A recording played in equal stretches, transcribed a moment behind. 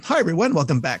Hi, everyone.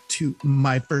 Welcome back to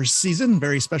my first season.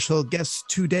 Very special guest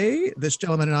today. This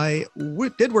gentleman and I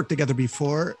did work together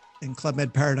before in Club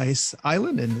Med Paradise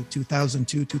Island in the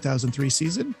 2002-2003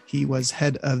 season. He was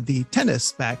head of the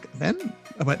tennis back then,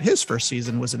 but his first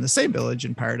season was in the same village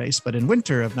in Paradise, but in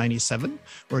winter of 97,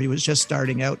 where he was just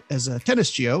starting out as a tennis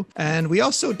geo. And we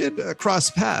also did cross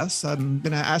paths. I'm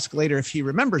going to ask later if he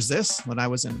remembers this when I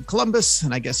was in Columbus,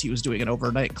 and I guess he was doing an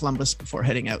overnight in Columbus before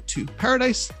heading out to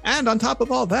Paradise. And on top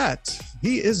of all that,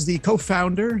 he is the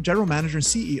co-founder, general manager, and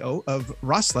CEO of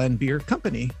Rossland Beer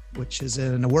Company, which is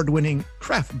an award-winning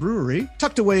craft brewery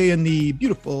tucked away in the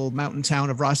beautiful mountain town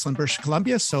of Rossland, British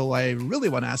Columbia. So I really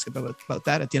want to ask about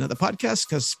that at the end of the podcast,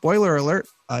 because spoiler alert,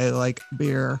 I like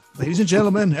beer. Ladies and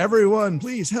gentlemen, everyone,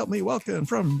 please help me welcome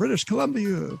from British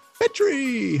Columbia,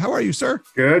 Petri. How are you, sir?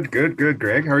 Good,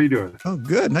 Greg. How are you doing? Oh,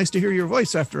 good. Nice to hear your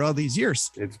voice after all these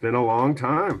years. It's been a long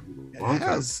time.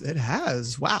 It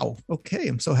has. Wow. Okay.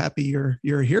 I'm so happy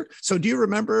you're here. So do you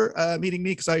remember meeting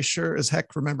me? Because I sure as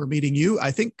heck remember meeting you.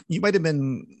 I think you might have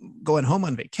been going home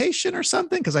on vacation or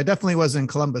something, because I definitely was in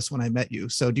Columbus when I met you.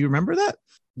 So do you remember that?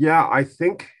 Yeah, I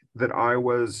think that I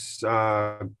was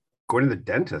going to the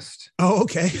dentist. Oh,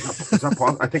 okay. Is that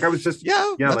possible? I think I was just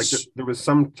like there was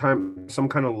some kind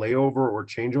of layover or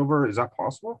changeover. Is that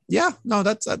possible? Yeah, no,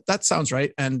 that sounds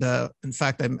right. And in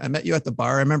fact, I met you at the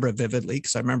bar. I remember it vividly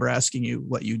because I remember asking you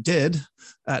what you did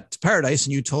at Paradise,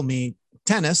 and you told me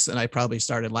tennis, and I probably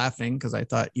started laughing because I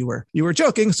thought you were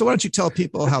joking. So why don't you tell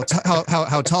people how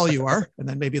tall you are, and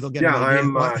then maybe they'll get an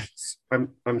idea. I'm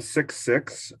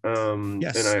 6'6",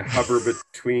 yes. and I hover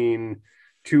between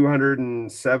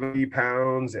 270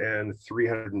 pounds and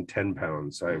 310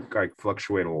 pounds. I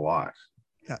fluctuate a lot.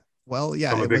 Yeah. Well,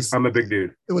 yeah. I'm a big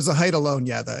dude. It was the height alone,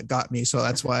 that got me. So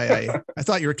that's why I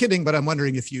thought you were kidding, but I'm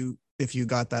wondering if you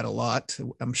got that a lot.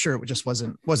 I'm sure it just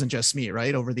wasn't just me,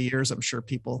 right? Over the years, I'm sure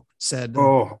people said,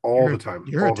 all the time.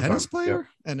 You're all a tennis player?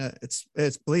 Yeah. And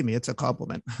it's believe me, it's a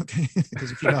compliment. Okay.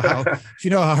 Because if you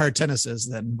know how hard tennis is,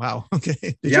 then wow.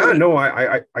 Okay.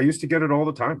 I used to get it all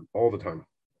the time.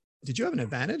 Did you have an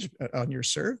advantage on your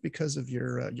serve because of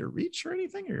your reach or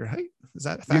anything, or your height? Is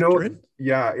that a factor in?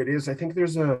 Yeah, it is. I think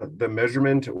there's the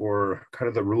measurement, or kind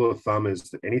of the rule of thumb,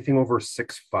 is that anything over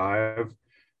 6'5"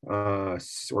 or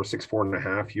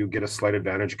 6'4.5", you get a slight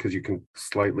advantage because you can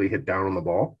slightly hit down on the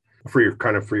ball for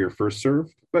your first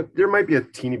serve. But there might be a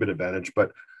teeny bit advantage,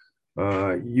 but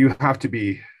you have to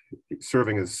be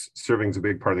serving is a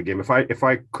big part of the game. If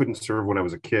I couldn't serve when I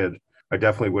was a kid, I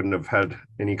definitely wouldn't have had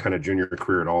any kind of junior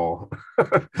career at all.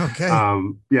 Okay.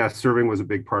 Serving was a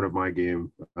big part of my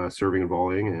game, serving and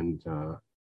volleying, and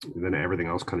then everything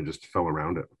else kind of just fell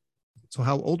around it. So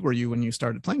how old were you when you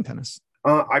started playing tennis?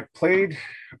 I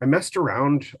messed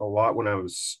around a lot when I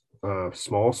was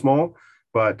small,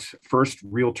 but first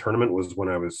real tournament was when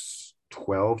I was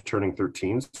 12, turning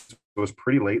 13. So it was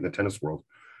pretty late in the tennis world,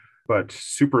 but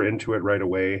super into it right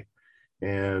away.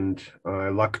 And I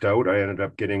lucked out. I ended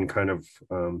up getting kind of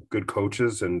good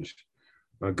coaches and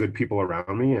good people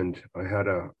around me. And I had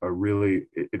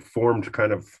it formed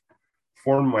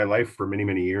my life for many,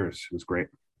 many years. It was great.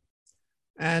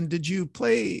 And did you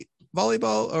play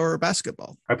volleyball or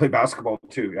basketball? I played basketball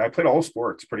too. I played all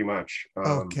sports pretty much.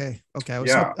 Okay. I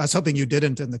was hoping you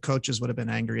didn't, and the coaches would have been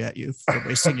angry at you for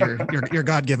wasting your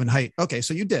God-given height. Okay,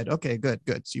 so you did. Okay, good.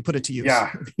 So you put it to use.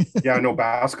 Yeah. No,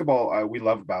 basketball. We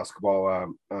loved basketball.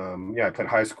 I played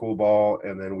high school ball,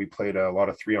 and then we played a lot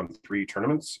of 3-on-3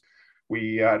 tournaments.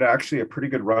 We had actually a pretty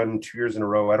good run 2 years in a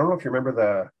row. I don't know if you remember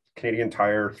the Canadian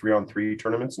Tire 3-on-3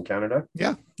 tournaments in Canada.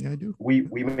 Yeah, I do. We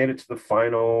made it to the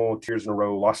final 2 years in a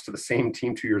row, lost to the same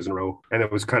team 2 years in a row. And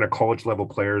it was kind of college level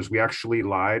players. We actually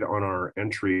lied on our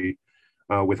entry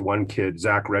with one kid,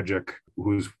 Zach Regic,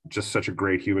 who's just such a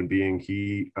great human being.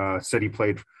 He said he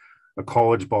played a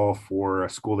college ball for a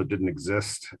school that didn't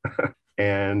exist.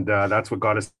 And that's what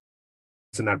got us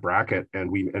in that bracket.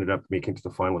 And we ended up making it to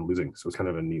the final and losing. So it's kind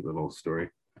of a neat little story.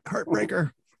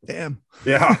 Heartbreaker. Damn.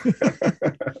 Yeah.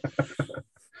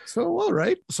 So, all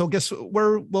right. So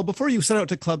before you set out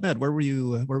to Club Med, where were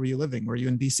you living? Were you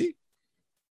in BC?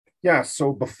 Yeah.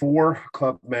 So before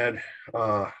Club Med,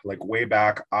 way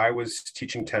back, I was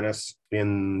teaching tennis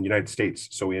in the United States.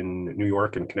 So in New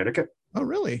York and Connecticut. Oh,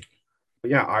 really?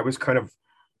 Yeah. I was kind of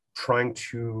trying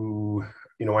to,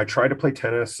 I tried to play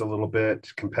tennis a little bit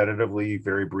competitively,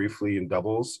 very briefly in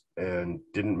doubles, and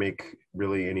didn't make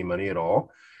really any money at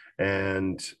all.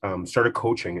 And started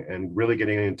coaching and really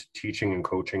getting into teaching and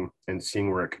coaching and seeing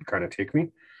where it could kind of take me.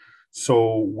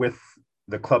 So with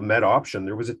the Club Med option,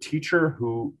 there was a teacher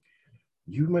who,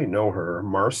 you might know her,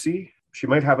 Marcy. She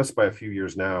might have us by a few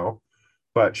years now,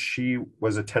 but she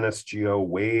was a tennis geo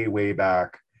way, way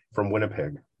back from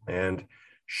Winnipeg. And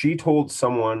she told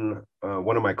someone,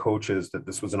 one of my coaches, that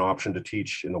this was an option to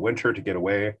teach in the winter to get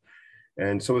away.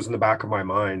 And so it was in the back of my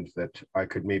mind that I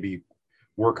could maybe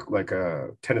work like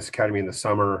a tennis academy in the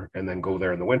summer and then go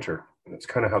there in the winter. And that's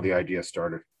kind of how the idea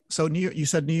started. So you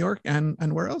said New York,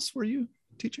 and where else were you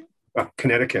teaching?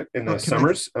 Connecticut in the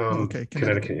summers. Okay,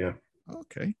 Connecticut, yeah.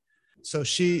 Okay. So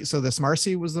this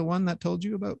Marcy was the one that told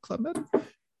you about Club Med?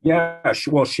 Yeah,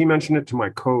 she mentioned it to my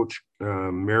coach,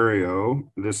 Mario.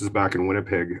 This is back in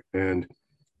Winnipeg. And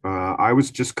I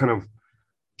was just kind of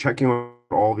checking out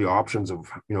all the options of,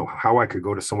 how I could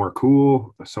go to somewhere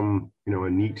cool, some,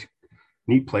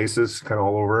 neat places kind of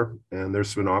all over. And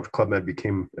there's been Club Med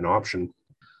became an option.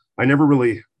 I never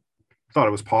really thought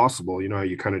it was possible.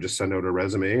 You kind of just send out a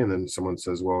resume and then someone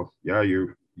says, well, yeah,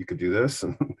 you could do this.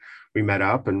 And we met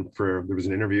up and there was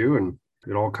an interview and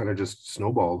it all kind of just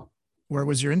snowballed. Where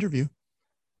was your interview?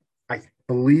 I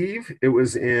believe it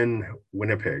was in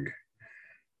Winnipeg,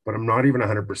 but I'm not even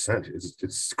 100%.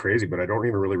 It's crazy, but I don't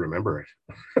even really remember it.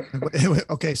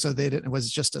 Okay. So it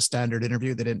was just a standard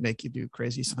interview. They didn't make you do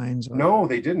crazy signs? No,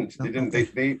 they didn't. No? They didn't.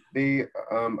 Okay.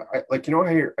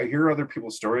 I hear other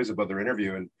people's stories about their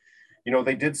interview and,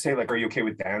 they did say like, are you okay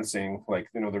with dancing? Like,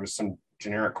 there was some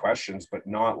generic questions, but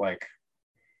not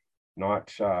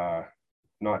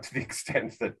to the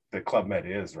extent that the Club Med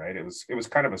is, right? It was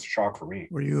kind of a shock for me.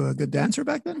 Were you a good dancer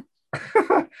back then?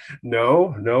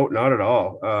 No, not at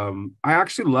all. I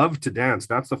actually love to dance.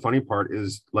 That's the funny part,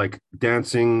 is like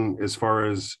dancing as far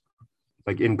as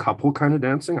like in couple kind of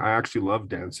dancing. I actually love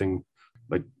dancing,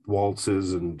 like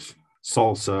waltzes and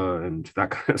salsa and that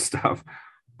kind of stuff.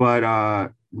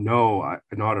 But no,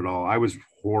 not at all. I was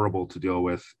horrible to deal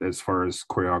with as far as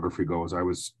choreography goes. I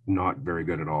was not very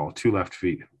good at all. 2 left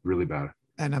feet, really bad.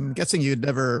 And I'm guessing you'd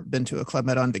never been to a Club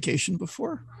Med on vacation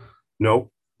before?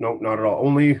 Nope, not at all.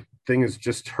 Only thing is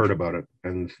just heard about it,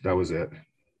 and that was it.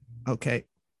 Okay.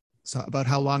 So about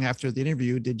how long after the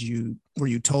interview were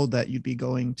you told that you'd be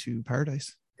going to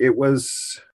Paradise? It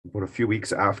was about a few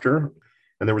weeks after,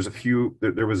 and there was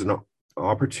an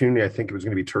opportunity. I think it was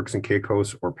going to be Turks and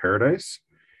Caicos or Paradise,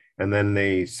 and then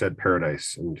they said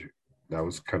Paradise, and that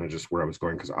was kind of just where I was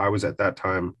going, because I was at that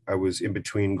time, I was in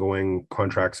between going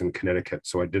contracts in Connecticut.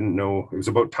 So I didn't know, it was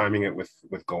about timing it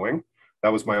with going.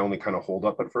 That was my only kind of hold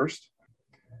up at first.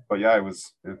 But yeah, it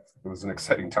was an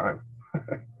exciting time.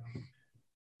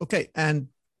 Okay. And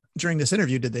during this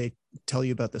interview, did they tell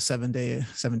you about the 7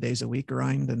 days a week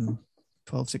grind and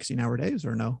 12, 16-hour days,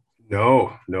 or no?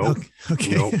 No.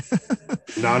 Okay. Nope.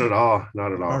 Not at all.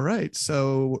 All right.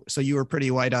 So you were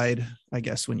pretty wide-eyed, I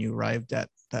guess, when you arrived at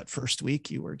that first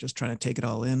week. You were just trying to take it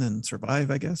all in and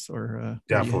survive, I guess, or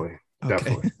definitely.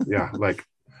 Okay. Yeah. Like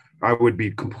I would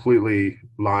be completely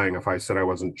lying if I said I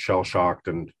wasn't shell-shocked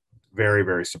and very,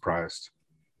 very surprised.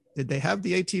 Did they have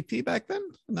the ATP back then,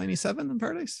 97 in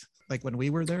Paradise? Like when we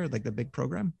were there, like the big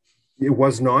program? It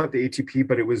was not the ATP,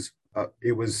 but it was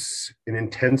an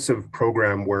intensive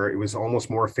program where it was almost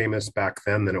more famous back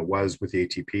then than it was with the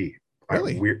ATP.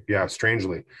 Really? Yeah,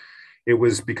 strangely. It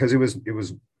was because it was,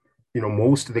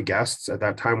 most of the guests at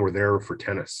that time were there for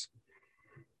tennis.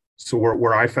 So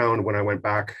where I found when I went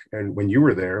back and when you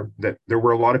were there, that there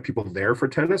were a lot of people there for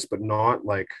tennis, but not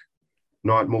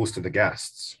most of the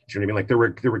guests. Do you know what I mean?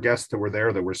 Like there were guests that were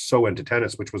there that were so into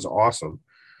tennis, which was awesome.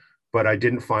 But I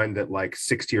didn't find that like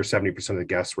 60 or 70% of the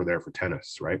guests were there for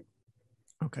tennis, right?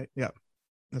 Okay. Yeah,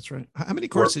 that's right. How many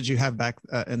courts did you have back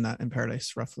in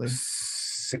Paradise, roughly?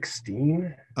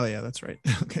 16. Oh yeah, that's right.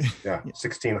 Okay. Yeah,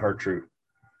 16 Hartrue.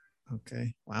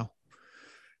 Okay. Wow.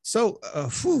 So,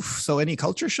 so any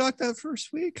culture shock that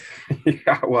first week?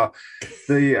 Yeah, well,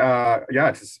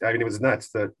 it was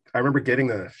nuts. I remember getting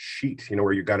the sheet,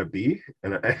 where you got to be,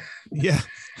 and yeah,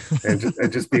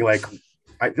 and just being like,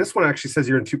 this one actually says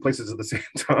you're in 2 places at the same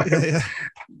time. Yeah.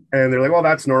 And they're like, well,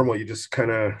 that's normal. You just kind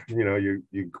of, you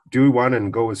do one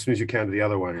and go as soon as you can to the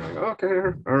other one. You're like,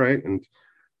 okay, all right. And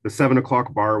the 7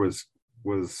 o'clock bar was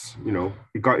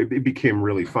it became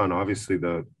really fun. Obviously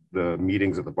the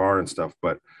meetings at the bar and stuff,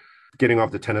 but getting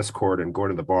off the tennis court and going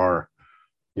to the bar,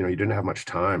 you didn't have much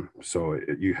time. So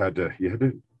you had to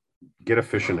get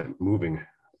efficient at moving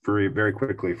very, very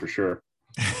quickly, for sure.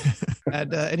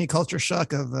 And any culture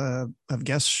shock of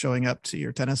guests showing up to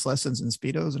your tennis lessons in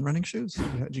Speedos and running shoes?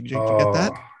 Did you get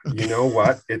that? Okay. You know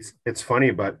what? It's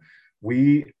funny, but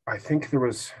I think there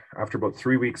was, after about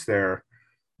 3 weeks there,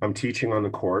 I'm teaching on the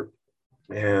court,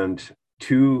 and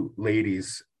 2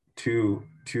 ladies, two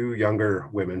younger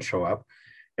women show up,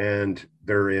 and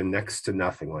they're in next to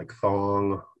nothing, like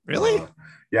thong. Really?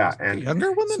 Yeah. And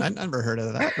younger women? I never heard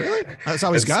of that. Really? It's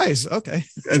always guys. Okay.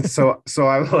 And so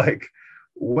I was like,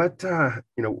 what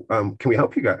can we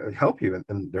help you guys help you?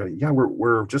 And they're like, yeah,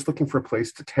 we're just looking for a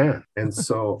place to tan. And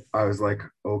so I was like,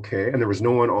 okay. And there was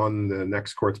no one on the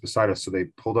next courts beside us, so they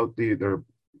pulled out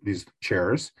these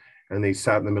chairs and they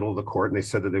sat in the middle of the court, and they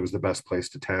said that it was the best place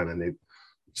to tan, and they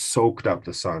soaked up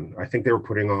the sun. I think they were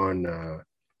putting on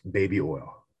baby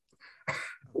oil.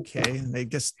 Okay, and they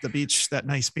guess the beach, that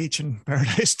nice beach in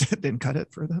Paradise, didn't cut it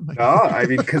for them. I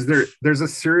mean, because there's a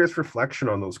serious reflection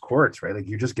on those courts, right? Like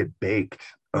you just get baked.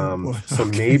 Oh, boy. So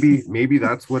Okay. maybe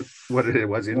that's what it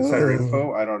was. Insider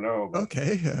info. I don't know. But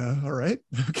Okay. All right.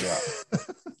 Okay.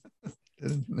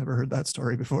 yeah, Never heard that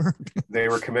story before. they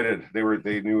were committed.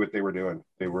 They knew what they were doing.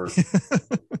 They were.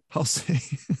 I'll say.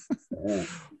 Oh,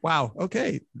 Wow.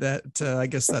 Okay. That I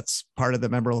guess that's part of the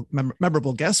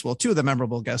memorable guests. Well, two of the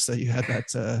memorable guests that you had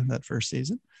that first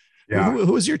season. yeah,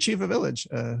 Who was your chief of village,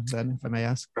 then, if I may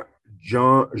ask?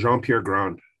 Jean-Pierre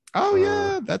Grand. Oh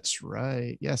yeah, that's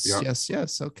right. Yes, Yeah,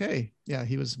 yes. Okay. Yeah,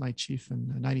 he was my chief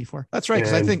in '94. That's right.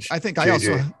 Because and I think I JJ.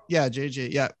 also, yeah,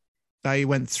 JJ. Yeah, I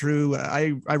went through.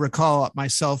 I recall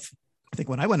myself. I think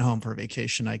when I went home for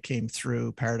vacation, I came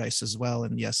through Paradise as well,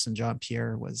 and yes, and Jean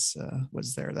Pierre was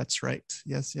there. That's right.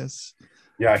 Yes.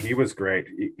 Yeah, he was great.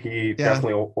 He Yeah,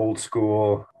 definitely old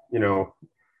school.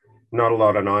 Not a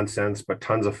lot of nonsense, but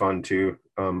tons of fun too.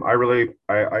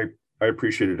 I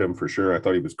appreciated him for sure. I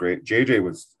thought he was great. JJ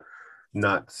was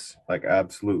nuts, like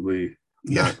absolutely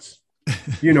yeah, nuts.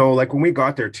 Like when we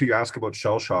got there too, you ask about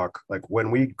shell shock. Like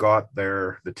when we got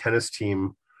there, the tennis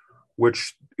team,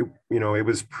 which it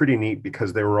was pretty neat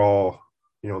because they were all,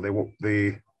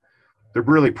 they're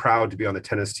really proud to be on the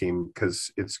tennis team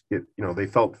because they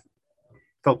felt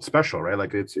special, right?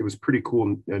 Like it was pretty cool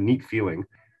and a neat feeling.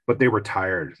 But they were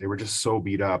tired. They were just so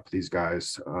beat up, these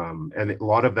guys. And a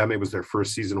lot of them, it was their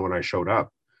first season when I showed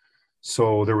up.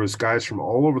 So there was guys from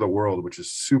all over the world, which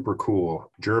is super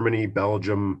cool. Germany,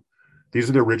 Belgium. These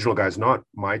are the original guys, not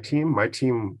my team. My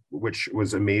team, which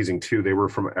was amazing too. They were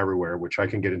from everywhere, which I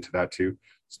can get into that too.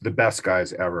 It's the best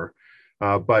guys ever.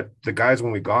 But the guys,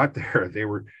 when we got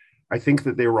there, I think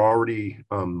that they were already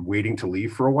waiting to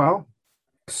leave for a while.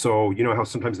 So you know how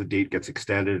sometimes the date gets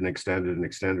extended and extended and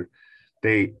extended.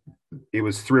 It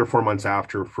was 3 or 4 months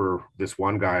after for this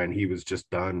one guy, and he was just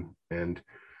done. And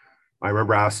I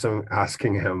remember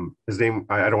asking him his name.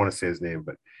 I don't want to say his name,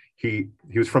 but he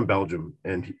was from Belgium,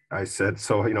 and I said,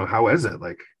 so how is it?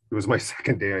 Like it was my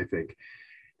second day, I think,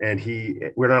 and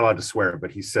we're not allowed to swear,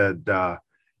 but he said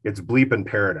it's bleep in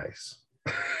paradise.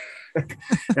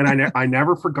 And I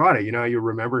never forgot it. You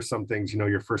remember some things,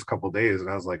 your first couple of days, and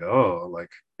I was like, oh, like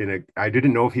I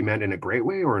didn't know if he meant in a great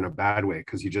way or in a bad way,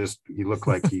 because he looked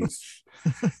like he's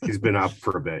been up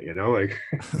for a bit, like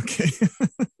Okay.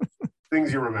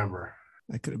 things you remember.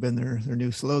 That could have been their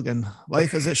new slogan: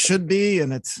 "Life as it should be,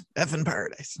 and it's effing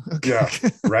paradise." Okay. Yeah,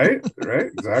 right,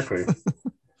 exactly.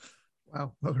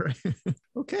 Wow. All right.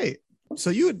 Okay. So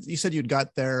you said you'd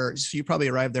got there. So you probably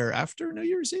arrived there after New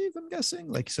Year's Eve, I'm guessing.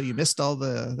 Like, so you missed all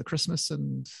the Christmas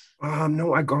and.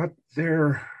 No, I got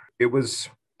there. It was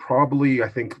probably, I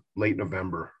think, late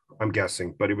November, I'm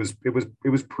guessing, but it was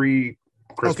pre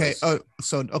Okay. Christmas. Oh,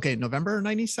 so okay, November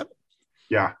 '97.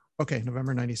 Yeah, Okay,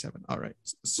 November '97. All right.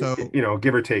 So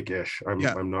give or take ish.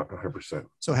 yeah. I'm not 100%.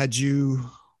 So had you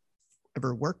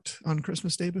ever worked on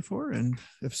Christmas Day before, and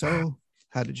if so,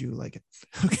 how did you like it?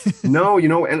 Okay. No,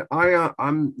 and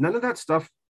I'm none of that stuff.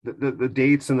 The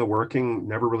dates and the working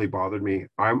never really bothered me.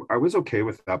 I was okay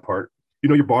with that part.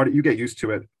 Your body, you get used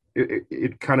to it.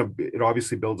 It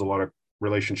obviously builds a lot of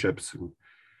relationships and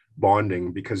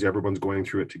bonding because everyone's going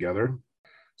through it together.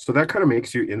 So that kind of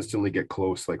makes you instantly get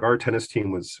close. Like our tennis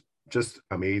team was just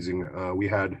amazing.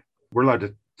 We're allowed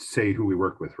to say who we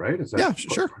work with, right? Is that Yeah,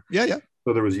 sure. Yeah.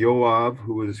 So there was Yoav,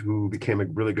 who became a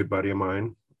really good buddy of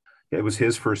mine. It was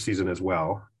his first season as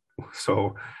well.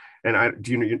 So, and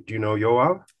do you know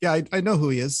Yoav? Yeah, I know who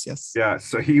he is. Yes. Yeah.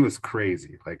 So he was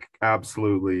crazy, like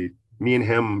absolutely. Me and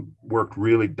him worked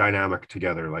really dynamic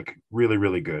together, like really,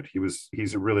 really good.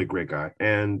 He's a really great guy.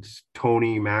 And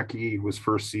Tony Mackie was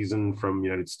first season from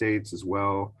United States as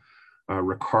well.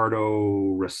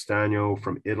 Riccardo Restagno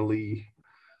from Italy.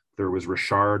 There was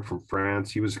Richard from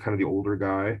France. He was kind of the older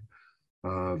guy.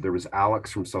 There was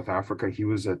Alex from South Africa. He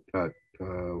was at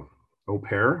au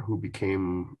pair, who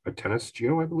became a tennis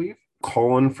geo, I believe.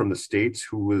 Colin from the States,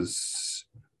 who was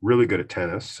really good at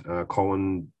tennis.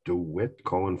 Colin DeWitt,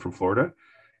 Colin from Florida.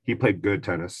 He played good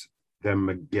tennis. Then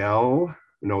Miguel,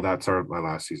 no, that's my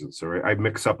last season. Sorry. I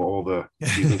mix up all the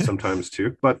seasons sometimes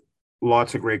too, but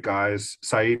lots of great guys.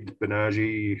 Saeed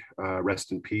Benaji,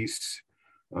 rest in peace.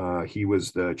 He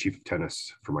was the chief of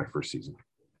tennis for my first season.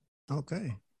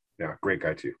 Okay. Yeah, great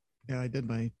guy too. Yeah, I did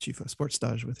my chief of sports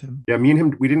stage with him. Yeah, me and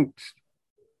him, we didn't,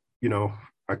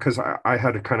 because I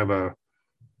had a kind of a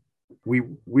we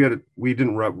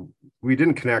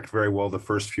didn't connect very well the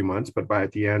first few months, but by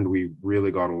at the end we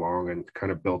really got along and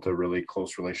kind of built a really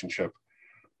close relationship.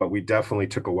 But we definitely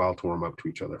took a while to warm up to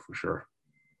each other for sure.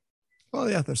 Well,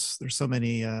 yeah, there's so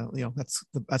many, that's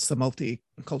the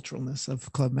multiculturalness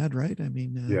of Club Med, right? I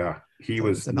mean, yeah, he it's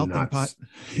was a melting pot. nuts.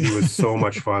 He was so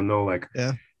much fun though. Like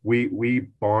Yeah. we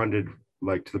bonded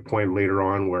like to the point later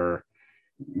on where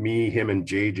me, him, and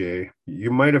JJ,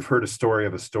 you might have heard a story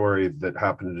that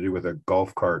happened to do with a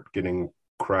golf cart getting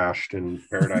crashed in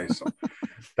Paradise.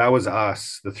 That was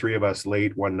us, the three of us,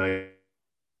 late one night.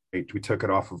 We took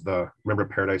it off of remember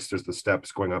Paradise, there's the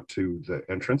steps going up to the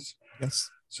entrance. Yes.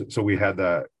 So we had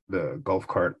the golf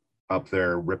cart up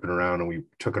there ripping around and we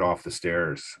took it off the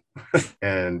stairs.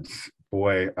 And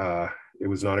boy, it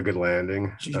was not a good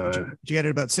landing. Did you get it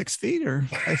about 6 feet or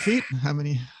 5 feet? How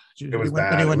many? It was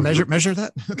bad. Anyone measure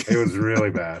that? Okay. It was really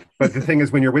bad. But the thing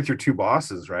is, when you're with your two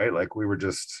bosses, right? Like we were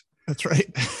just. That's right.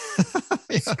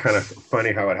 It's kind of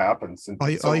funny how it happens. And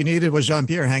all you needed was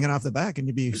Jean-Pierre hanging off the back and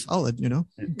you'd be solid,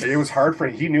 It was hard for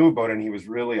him. He knew about it and he was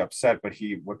really upset, but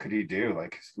what could he do?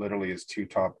 Like literally his two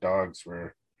top dogs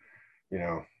were,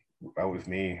 out with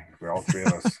me. We're all three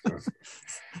of us.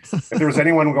 If there was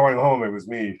anyone going home, it was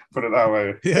me. Put it that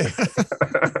way. Yeah.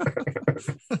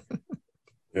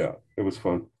 Yeah, it was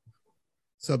fun.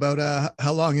 So about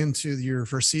how long into your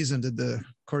first season did the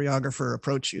choreographer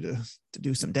approach you to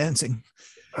do some dancing?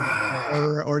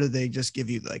 Or did they just give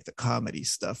you like the comedy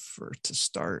stuff to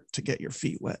start to get your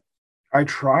feet wet? I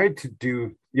tried to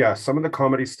do, some of the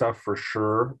comedy stuff for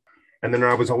sure. And then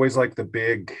I was always like the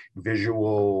big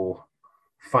visual,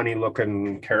 funny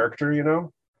looking character,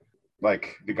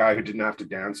 like the guy who didn't have to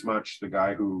dance much, the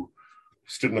guy who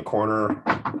stood in the corner,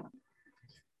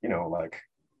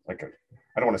 like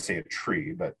I don't want to say a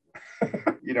tree, but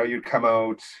you'd come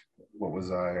out. What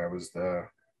was I? I was the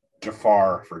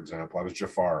Jafar, for example. I was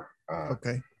Jafar.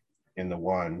 Okay. In the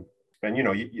one, and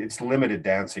it's limited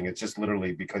dancing. It's just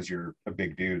literally because you're a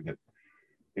big dude that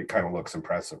it kind of looks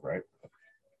impressive, right?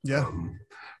 Yeah.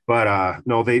 But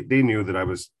no, they knew that I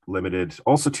was limited.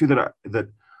 Also, too, that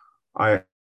I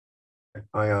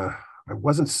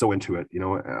wasn't so into it.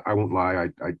 I won't lie.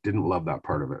 I didn't love that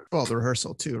part of it. Well, the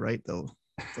rehearsal too, right? Though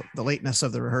the lateness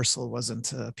of the rehearsal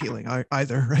wasn't appealing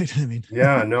either, right? I mean,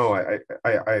 yeah, no,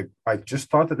 I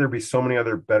just thought that there'd be so many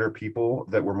other better people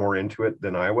that were more into it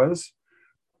than I was.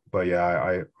 But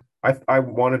yeah, I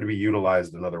wanted to be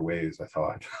utilized in other ways, I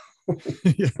thought.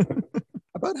 Yeah.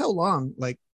 About how long,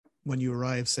 like when you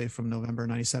arrived, say from November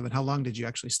 97, how long did you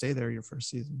actually stay there your first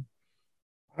season?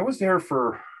 I was there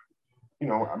for,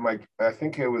 I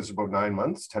think it was about 9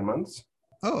 months, 10 months.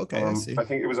 Oh, okay. I see. I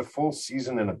think it was a full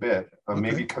season and a bit, Okay.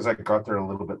 Maybe because I got there a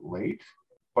little bit late,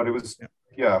 but it was,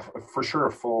 for sure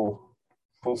a full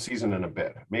season and a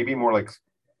bit, maybe more like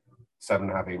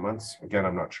 7.5, 8 months. Again,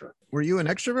 I'm not sure. Were you an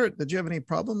extrovert? Did you have any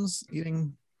problems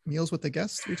eating meals with the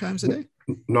guests 3 times a day?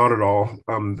 Not at all.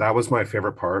 That was my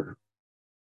favorite part.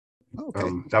 Oh, okay.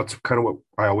 That's kind of what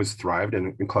I always thrived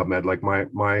in Club Med. Like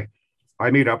I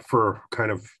made up for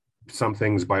kind of some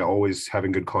things by always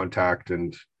having good contact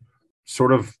and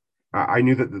sort of, I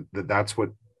knew that's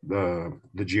what the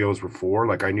geos were for.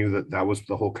 Like I knew that was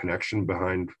the whole connection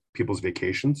behind people's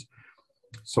vacations.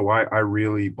 So I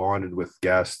really bonded with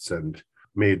guests and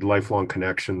made lifelong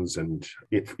connections, and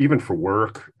even for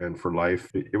work and for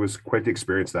life, it was quite the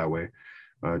experience that way.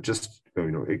 Just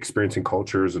experiencing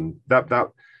cultures, and that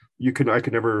I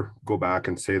could never go back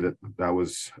and say that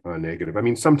was negative. I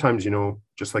mean, sometimes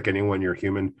just like anyone, you're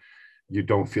human, you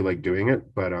don't feel like doing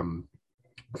it, but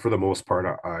for the most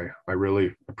part, I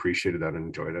really appreciated that and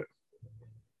enjoyed it.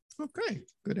 Okay,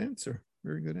 good answer.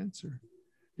 Very good answer.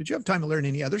 Did you have time to learn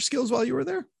any other skills while you were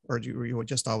there, or were you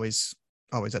just always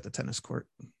at the tennis court?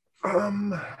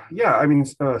 Yeah, I mean,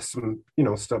 some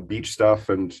stuff, beach stuff,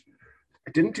 and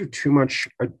I didn't do too much.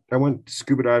 I went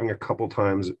scuba diving a couple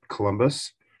times at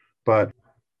Columbus, but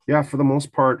yeah, for the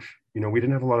most part, we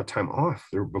didn't have a lot of time off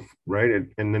there, right?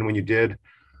 And then when you did,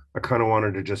 I kind of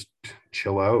wanted to just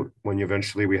chill out. When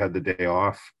eventually we had the day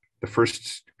off, the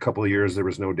first couple of years there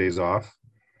was no days off,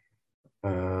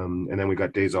 and then we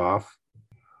got days off.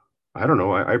 I don't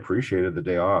know. I appreciated the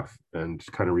day off and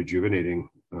kind of rejuvenating.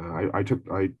 I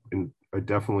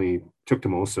definitely took the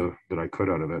most that I could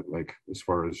out of it, like as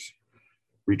far as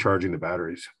recharging the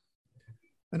batteries.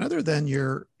 And other than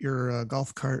your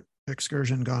golf cart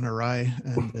excursion gone awry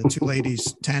and the 2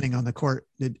 ladies tanning on the court,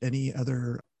 did any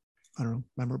other, I don't know,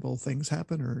 memorable things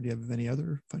happen, or do you have any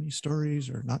other funny stories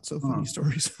or not so funny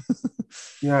stories?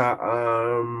 Yeah.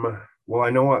 Well, I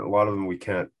know what a lot of them we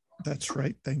can't That's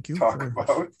right. Thank you talk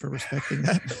about. for respecting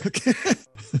that. Okay.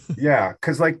 Yeah,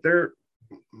 because like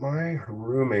my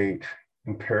roommate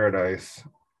in Paradise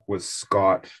was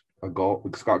Scott Golf.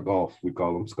 We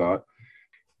call him Scott.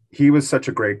 He was such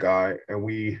a great guy, and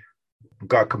we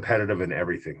got competitive in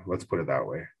everything. Let's put it that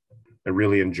way. I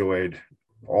really enjoyed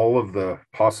all of the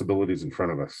possibilities in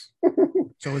front of us.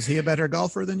 So is he a better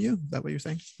golfer than you? Is that what you're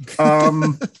saying?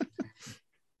 um,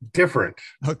 different,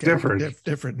 Okay. different.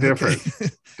 Okay.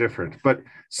 Different. But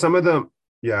some of them,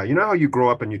 yeah, you know how you grow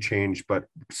up and you change, but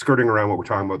skirting around what we're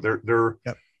talking about, they're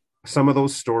Yep. some of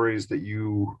those stories that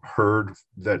you heard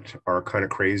that are kind of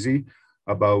crazy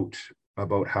about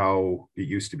how it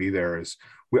used to be there is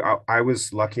I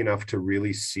was lucky enough to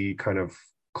really see kind of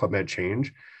Club Med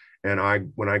change. And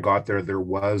when I got there, there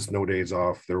was no days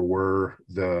off. There were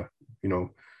the,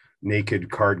 naked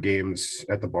card games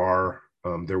at the bar.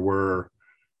 There were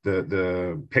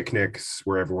the picnics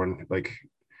where everyone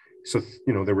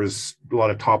there was a lot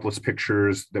of topless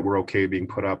pictures that were okay being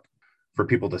put up for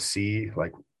people to see,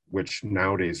 like, which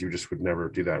nowadays you just would never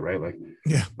do that, right? Like,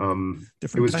 yeah,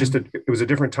 it was time. It was a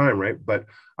different time, right? But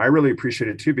I really appreciate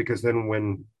it too, because then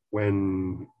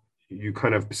when you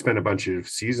kind of spend a bunch of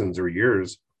seasons or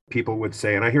years, people would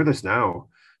say, and I hear this now,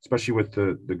 especially with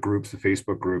the groups, the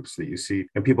Facebook groups that you see,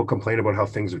 and people complain about how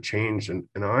things have changed. And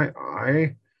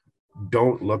I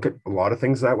don't look at a lot of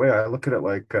things that way. I look at it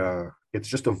like it's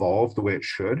just evolved the way it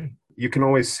should. You can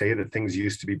always say that things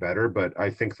used to be better, but I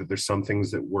think that there's some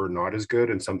things that were not as good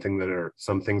and some things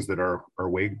that are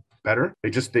way better. They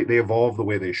evolve the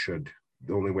way they should.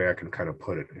 The only way I can kind of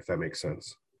put it, if that makes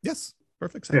sense. Yes,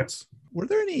 perfect sense. Yeah. Were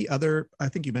there any other, I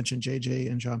think you mentioned JJ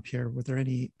and Jean-Pierre, were there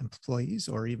any employees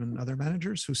or even other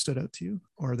managers who stood out to you,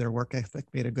 or their work ethic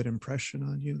made a good impression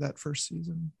on you that first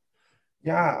season?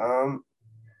 Yeah,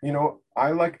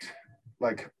 I liked,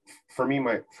 like, for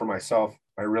myself,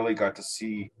 I really got to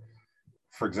see,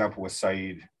 for example, with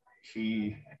Saeed,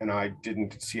 he and I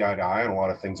didn't see eye to eye on a lot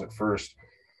of things at first,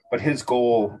 but his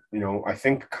goal, I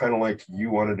think kind of like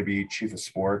you wanted to be chief of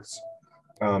sports.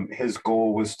 His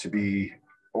goal was to be,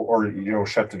 or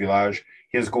chef de village.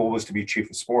 His goal was to be chief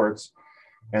of sports,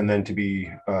 and then to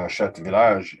be chef de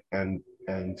village. And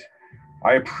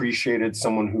I appreciated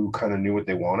someone who kind of knew what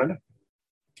they wanted,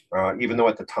 even though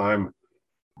at the time,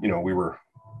 we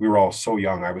were all so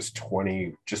young. I was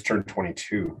 20, just turned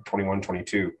 21,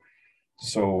 22.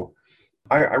 So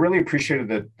I really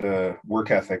appreciated the work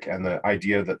ethic and the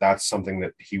idea that that's something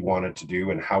that he wanted to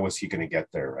do, and how was he going to get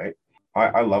there, right?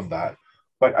 I love that.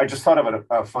 But I just thought of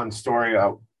a fun story.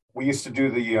 We used to do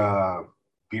the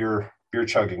beer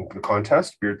chugging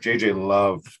contest. JJ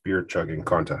loved beer chugging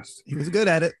contests. He was good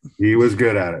at it. He was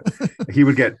good at it. He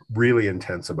would get really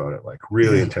intense about it, like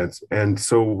really intense. And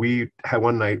so we had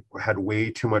one night had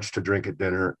way too much to drink at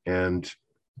dinner, and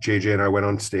JJ and I went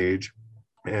on stage,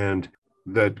 and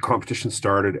the competition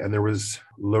started, and there was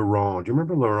Laurent. Do you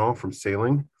remember Laurent from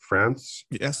Sailing, France?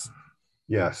 Yes.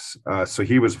 So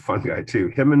he was a fun guy too.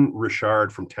 Him and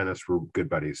Richard from tennis were good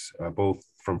buddies, both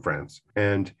from France.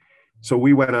 And so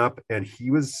we went up, and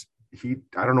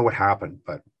I don't know what happened,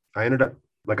 but I ended up,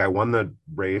 like, I won the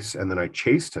race, and then I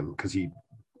chased him because he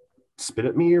spit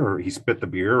at me, or he spit the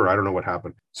beer, or I don't know what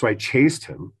happened. So I chased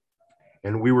him,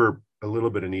 and we were a little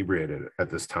bit inebriated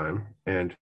at this time.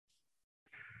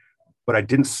 But I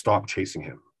didn't stop chasing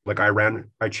him. Like,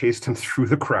 I chased him through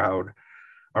the crowd,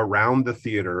 around the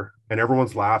theater, and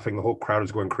everyone's laughing. The whole crowd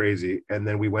is going crazy. And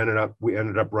then we ended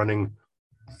up running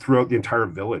throughout the entire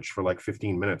village for like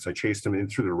 15 minutes. I chased him in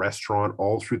through the restaurant,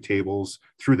 all through tables,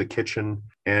 through the kitchen,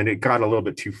 and it got a little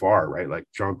bit too far, right? Like,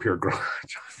 Jean-Pierre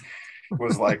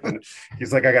was like,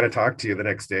 he's like, I got to talk to you the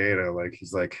next day. And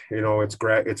he's like, it's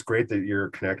great that you're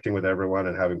connecting with everyone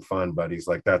and having fun, but he's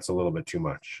like, that's a little bit too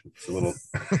much. It's a little.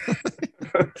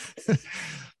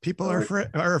 People are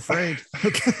afraid.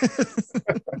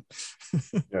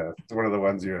 Yeah, it's one of the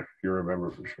ones you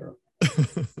remember for sure.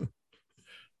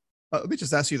 Let me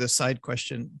just ask you this side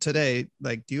question today.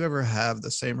 Like, do you ever have the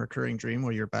same recurring dream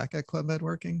where you're back at Club Med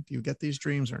working? Do you get these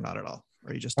dreams or not at all?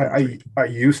 Or you just I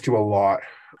used to a lot.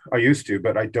 I used to,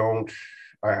 but I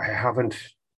haven't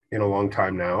in a long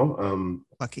time now.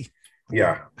 Lucky. Okay.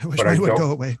 Yeah. I wish mine would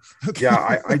go away. Okay.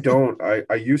 Yeah, I don't.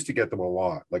 I used to get them a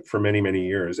lot, like for many, many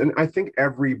years. And I think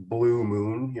every blue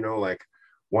moon, like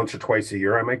once or twice a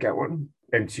year, I might get one.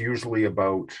 And it's usually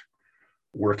about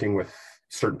working with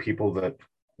certain people that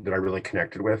I really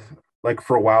connected with. Like,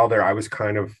 for a while there, I was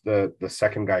kind of the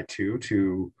second guy too,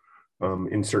 to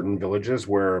in certain villages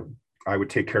where I would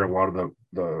take care of a lot of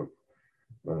the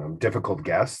difficult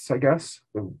guests, I guess.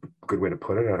 A good way to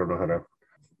put it. I don't know how to.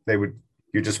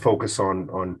 you just focus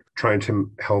on trying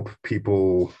to help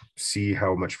people see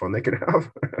how much fun they can have.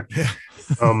 Yeah.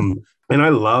 And I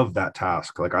love that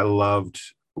task. Like I loved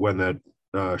when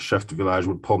the chef de village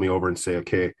would pull me over and say,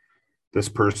 okay, this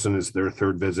person is their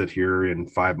third visit here in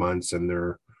 5 months, and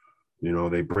they're,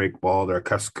 they break ball, they're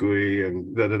cascouille,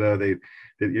 and da da da.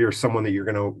 You're someone that you're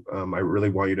gonna. I really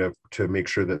want you to make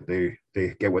sure that they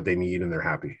get what they need and they're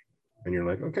happy. And you're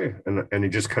like, okay, and you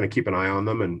just kind of keep an eye on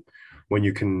them, and when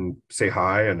you can say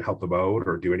hi and help them out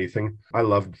or do anything. I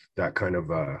loved that kind of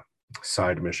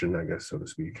side mission, I guess, so to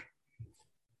speak.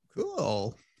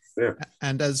 Cool. Yeah.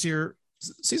 And as your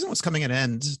season was coming at an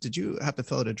end, did you have to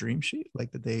fill out a dream sheet?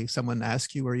 Like, did someone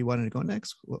ask you where you wanted to go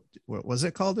next? What was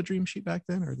it called, a dream sheet back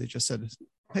then? Or they just said,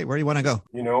 hey, where do you want to go?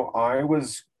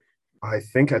 I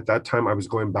think at that time I was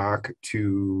going back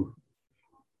to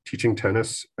teaching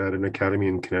tennis at an academy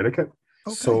in Connecticut.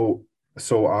 Okay.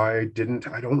 So I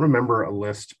don't remember a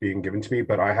list being given to me,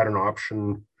 but I had an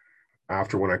option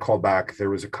after when I called back. There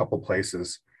was a couple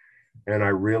places, and I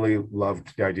really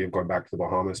loved the idea of going back to the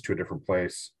Bahamas, to a different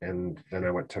place. And then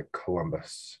I went to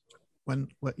Columbus.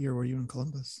 What year were you in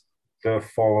Columbus? The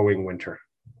following winter.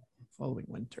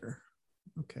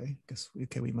 Okay.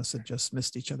 We must have just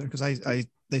missed each other, because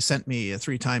they sent me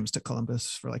 3 times to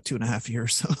Columbus for like 2.5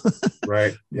 years. So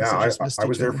right. Yeah. I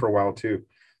was there for a while too.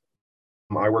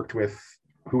 I worked with,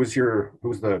 who was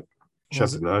the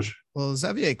chef de village? Well,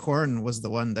 Xavier Corn was the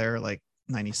one there, like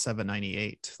 97,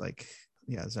 98. Like,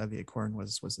 yeah, Xavier Corn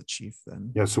was the chief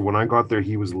then. Yeah. So when I got there,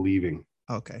 he was leaving.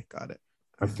 Okay. Got it.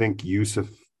 I think Yosef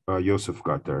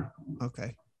got there.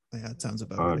 Okay. Yeah, it sounds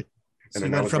about right. So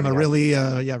you went from a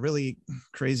really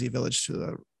crazy village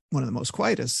to one of the most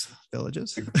quietest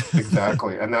villages.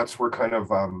 Exactly. And that's where kind of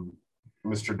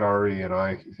Mr. Dari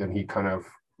and he kind of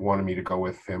wanted me to go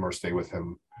with him or stay with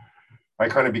him. I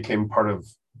kind of became part of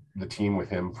the team with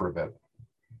him for a bit.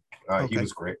 Okay.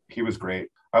 He was great.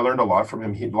 I learned a lot from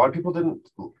him. A lot of people didn't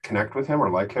connect with him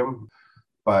or like him,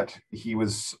 but he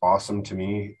was awesome to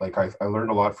me. Like I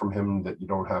learned a lot from him that you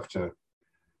don't have to.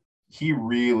 He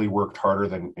really worked harder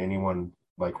than anyone.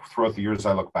 Like throughout the years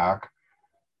I look back,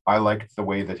 I liked the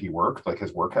way that he worked, like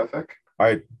his work ethic.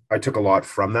 I took a lot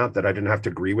from that I didn't have to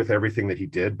agree with everything that he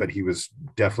did, but he was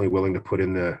definitely willing to put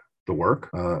in the work.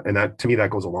 And that, to me,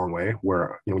 that goes a long way,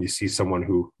 where, when you see someone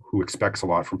who expects a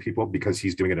lot from people because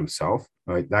he's doing it himself,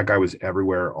 that guy was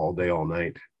everywhere all day, all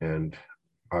night. And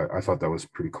I thought that was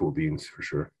pretty cool beans for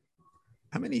sure.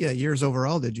 How many years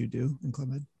overall did you do in Club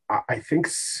Med? I think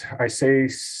I say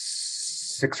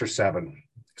 6 or 7.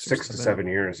 6 to 7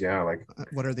 years. Yeah. Like,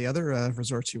 what are the other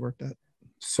resorts you worked at?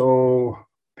 So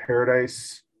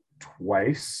Paradise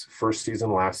twice, first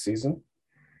season, last season.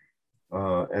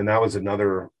 And that was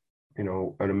another,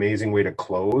 an amazing way to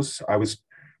close. I was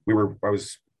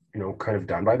kind of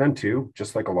done by then too,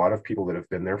 just like a lot of people that have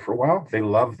been there for a while. They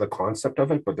love the concept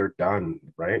of it, but they're done,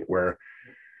 right? Where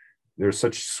they're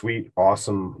such sweet,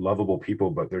 awesome, lovable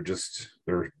people, but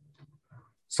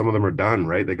some of them are done,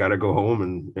 right? They got to go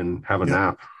home and have a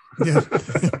nap. Yeah.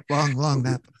 long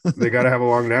nap. They got to have a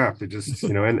long nap. They just,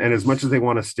 and as much as they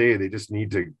want to stay, they just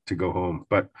need to go home.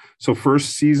 But so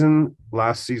first season,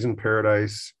 last season,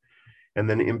 Paradise, and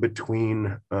then in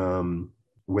between,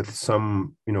 with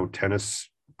some, tennis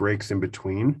breaks in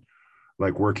between,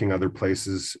 like working other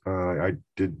places. I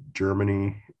did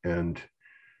Germany and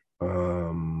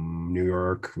New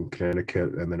York and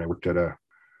Connecticut, and then I worked at a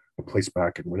place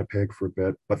back in Winnipeg for a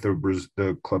bit. But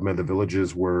the Club Med, the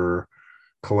villages were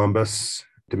Columbus,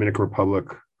 Dominican Republic,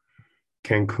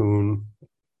 Cancun,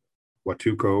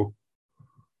 Huatuco,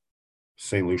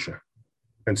 St. Lucia.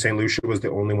 And St. Lucia was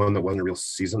the only one that wasn't a real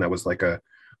season. That was like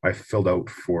I filled out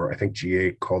for, I think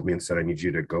GA called me and said, I need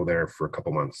you to go there for a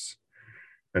couple months.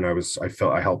 And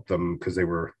I helped them because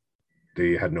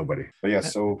they had nobody. But yeah,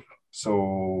 so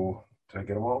did I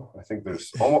get them all? I think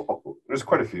there's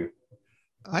quite a few.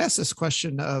 I asked this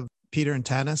question of Peter and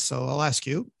Tanis, so I'll ask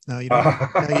you. No, you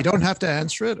don't have to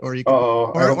answer it, or you can. I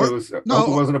hope it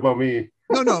wasn't about me.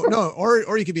 No.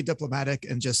 Or you could be diplomatic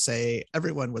and just say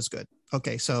everyone was good.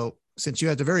 Okay, so since you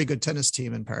had a very good tennis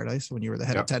team in Paradise when you were the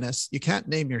head of tennis, you can't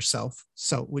name yourself.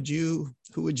 So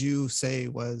who would you say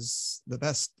was the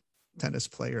best tennis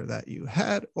player that you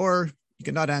had? Or you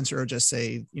cannot answer, or just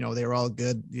say, they were all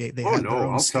good. They had their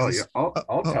own skills.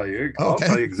 I'll tell you. I'll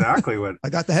tell you exactly what. I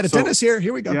got the head of tennis here.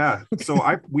 Here we go. Yeah.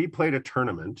 So we played a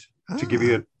tournament to give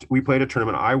you we played a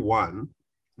tournament. I won.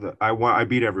 I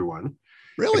beat everyone.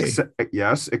 Really?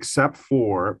 Yes, except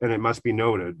for, and it must be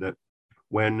noted that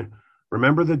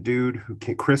remember the dude who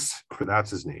came, Chris,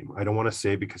 that's his name. I don't want to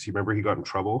say because he got in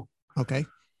trouble. Okay.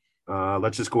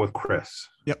 Let's just go with Chris.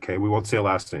 Yep. Okay. We won't say a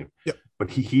last name. Yep. But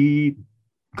he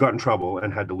got in trouble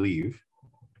and had to leave.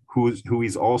 Who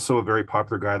he's also a very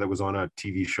popular guy that was on a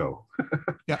TV show.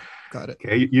 Yeah, got it.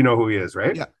 Okay, you know who he is,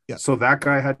 right? Yeah, yeah. So that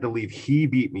guy had to leave. He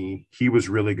beat me. He was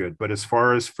really good. But as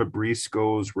far as Fabrice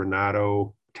goes,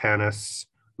 Renato, Tanis,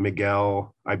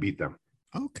 Miguel, I beat them.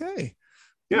 Okay.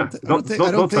 Yeah, don't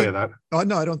tell you that. Oh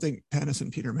no, I don't think Tanis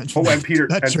and Peter mentioned. Oh, and Peter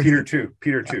too.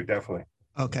 Peter too, definitely.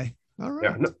 Okay, all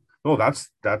right. Yeah, no, that's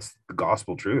the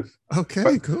gospel truth.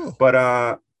 Okay, cool.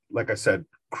 But like I said,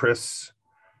 Chris,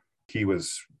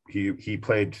 he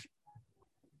played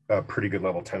a pretty good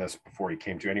level tennis before he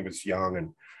came to, and he was young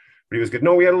but he was good.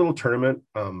 No, we had a little tournament,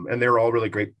 and they were all really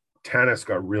great. Tanis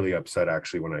got really upset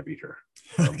actually when I beat her,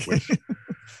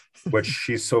 which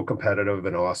she's so competitive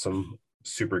and awesome,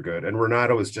 super good. And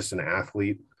Renato is just an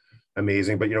athlete,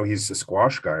 amazing. But he's a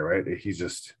squash guy, right?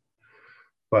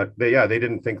 But they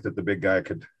didn't think that the big guy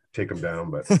could take him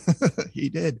down, but he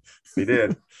did. He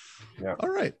did. Yeah. All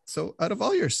right. So out of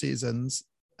all your seasons,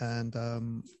 and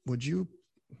would you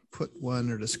put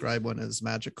one or describe one as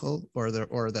magical, or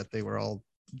that they were all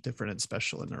different and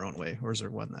special in their own way? Or is there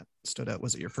one that stood out?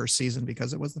 Was it your first season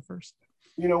because it was the first?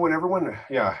 When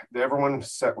everyone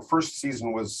said first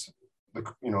season was the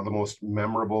most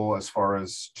memorable as far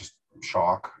as just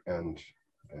shock and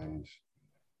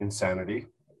insanity.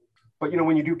 But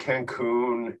when you do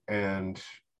Cancun and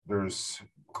there's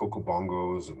Coco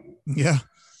Bongos and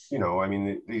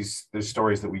there's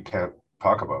stories that we can't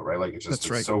talk about, right? Like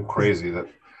it's so crazy that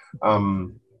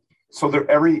so there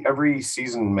every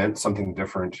season meant something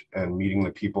different, and meeting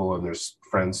the people, and there's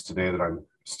friends today that I'm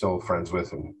still friends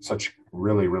with, and such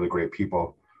really, really great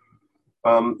people.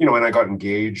 And I got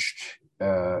engaged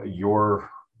my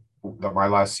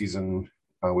last season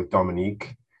with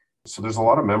Dominique. So there's a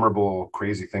lot of memorable,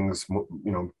 crazy things,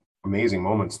 amazing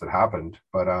moments that happened,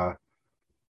 but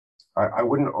I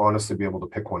wouldn't honestly be able to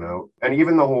pick one out. And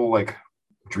even the whole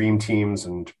dream teams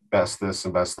and best this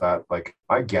and best that,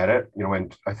 I get it,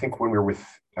 and I think when we were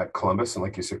at Columbus, and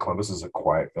like you said, Columbus is a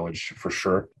quiet village for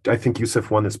sure. I think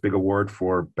Yusuf won this big award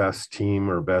for best team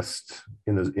or best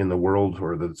in the world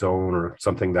or the zone or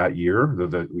something that year,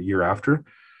 the year after.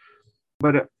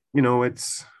 But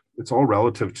it's all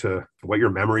relative to what your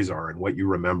memories are and what you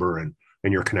remember and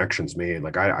your connections made.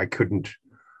 I couldn't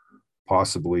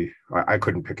possibly, I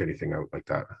couldn't pick anything out like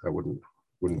that. That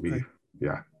wouldn't be,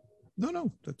 yeah.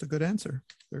 No, that's a good answer.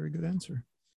 Very good answer.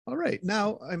 All right.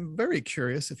 Now, I'm very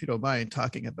curious, if you don't mind,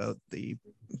 talking about the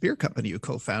beer company you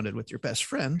co-founded with your best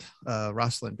friend,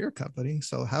 Rosslyn Beer Company.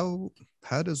 So how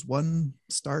does one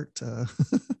start?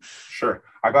 Sure.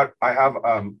 I have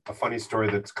a funny story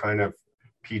that's kind of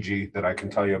PG that I can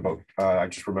tell you about. I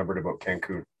just remembered about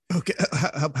Cancun. Okay.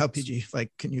 How PG?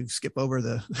 Can you skip over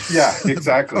the? Yeah,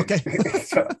 exactly. Okay.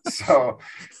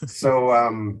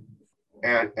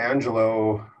 And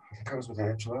Angelo, I think I was with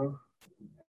Angelo.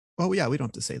 Oh yeah, we don't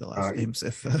have to say the last names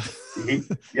if.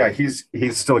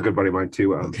 He's still a good buddy of mine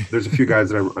too. Okay. There's a few guys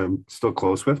that I'm still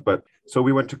close with, but so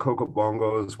we went to Coco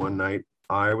Bongos one night.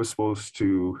 I was supposed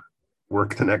to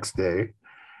work the next day,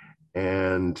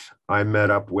 and I met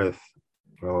up with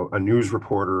a news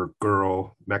reporter,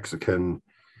 girl, Mexican,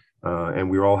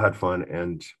 and we all had fun.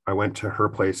 And I went to her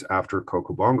place after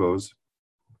Coco Bongos,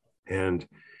 and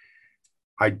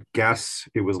I guess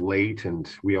it was late and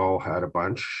we all had a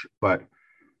bunch, but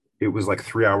it was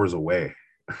 3 hours away.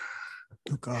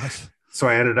 Oh gosh. So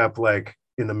I ended up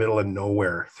in the middle of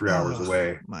nowhere, 3 hours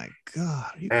away. My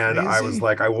God. And crazy? I was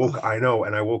I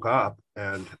woke up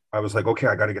and I was okay,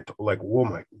 I got to get to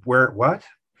whoa, what?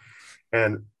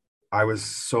 And I was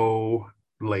so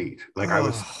late.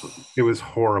 It was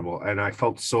horrible. And I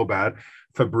felt so bad.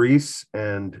 Fabrice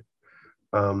and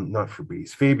not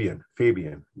Fabrice, Fabian.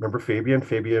 Remember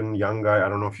Fabian, young guy. I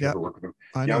don't know if you ever worked with him.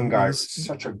 Young guy,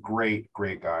 such a great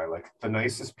guy, the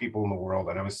nicest people in the world.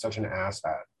 And I was such an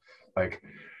asshat.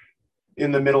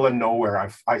 In the middle of nowhere,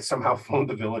 I somehow phoned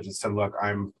the village and said, look,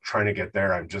 I'm trying to get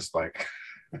there. I'm just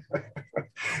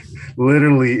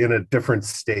literally in a different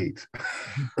state.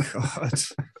 God.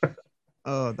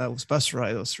 Oh, that was bus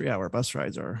ride. Those 3 hour bus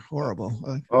rides are horrible.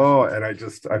 And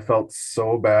I felt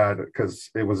so bad because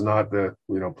it was not the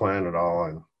plan at all.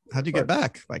 And how'd you get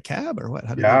back? By cab or what?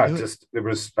 It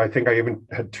was. I think I even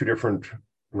had two different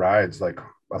rides, a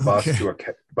bus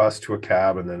to a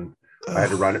cab, and then I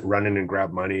had to run in and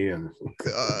grab money. And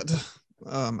God,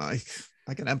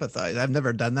 I can empathize. I've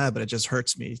never done that, but it just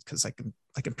hurts me because I can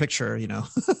picture, it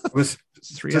was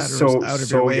 3 hours out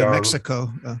of your way young, in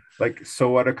Mexico.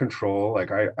 So out of control.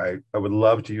 I would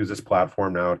love to use this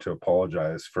platform now to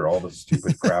apologize for all the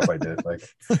stupid crap I did.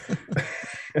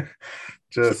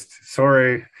 Just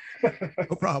sorry.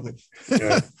 No problem.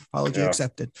 Yeah. Apology Yeah.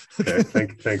 accepted. Okay.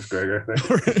 Thanks, Gregor.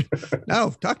 All right. Now,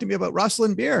 talk to me about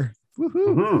Rosslyn Beer.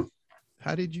 Woohoo. Mhm.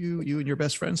 How did you and your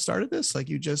best friend started this? Like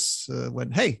you just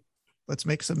went, hey, let's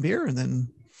make some beer, and then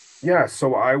Yeah,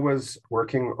 so I was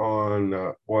working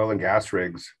on oil and gas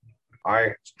rigs.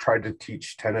 I tried to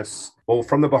teach tennis. Well,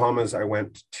 from the Bahamas, I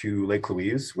went to Lake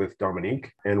Louise with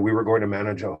Dominique, and we were going to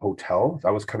manage a hotel.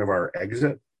 That was kind of our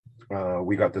exit.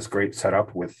 We got this great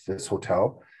setup with this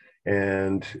hotel,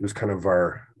 and it was kind of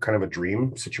a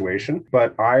dream situation.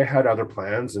 But I had other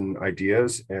plans and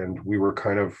ideas, and we were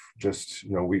kind of just,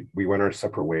 we went our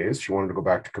separate ways. She wanted to go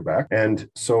back to Quebec, and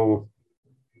so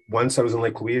once I was in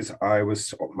Lake Louise,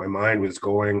 my mind was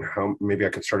going how maybe I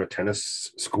could start a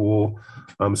tennis school.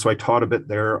 So I taught a bit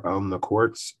there on the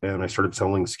courts, and I started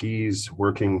selling skis,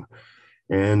 working,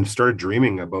 and started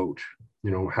dreaming about,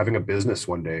 having a business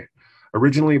one day.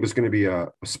 Originally, it was going to be a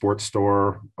sports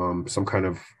store, some kind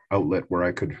of outlet where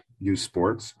I could use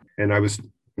sports. And I was,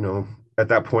 at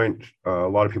that point, a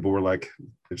lot of people were like,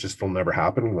 it just will never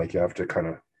happen. Like you have to kind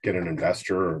of get an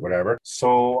investor or whatever.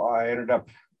 So I ended up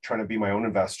trying to be my own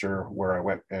investor, where I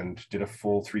went and did a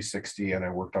full 360 and I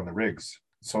worked on the rigs.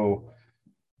 So,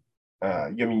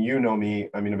 you know me,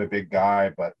 I'm a big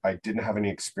guy, but I didn't have any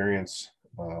experience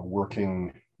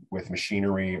working with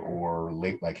machinery or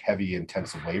like heavy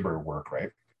intensive labor work, right?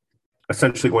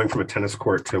 Essentially going from a tennis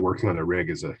court to working on the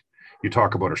rig you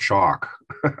talk about a shock.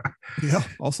 Yeah,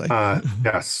 I'll say.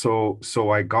 Yeah. So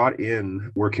I got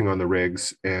in working on the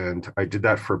rigs, and I did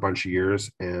that for a bunch of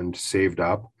years and saved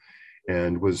up,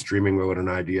 and was dreaming about an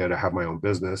idea to have my own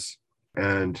business.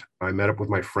 And I met up with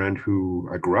my friend who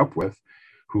I grew up with,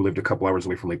 who lived a couple hours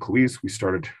away from Lake Louise. We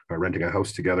started renting a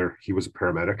house together. He was a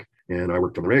paramedic, and I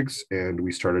worked on the rigs. And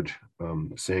we started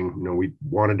saying, we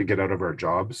wanted to get out of our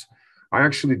jobs. I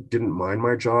actually didn't mind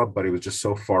my job, but it was just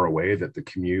so far away that the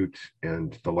commute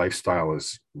and the lifestyle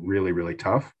is really, really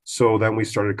tough. So then we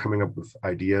started coming up with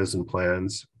ideas and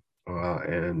plans.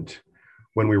 And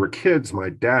when we were kids, my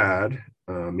dad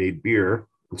made beer.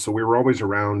 And so we were always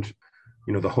around,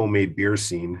 the homemade beer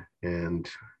scene. And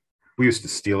we used to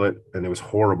steal it, and it was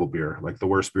horrible beer, like the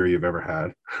worst beer you've ever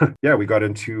had. Yeah, we got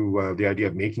into the idea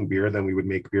of making beer. Then we would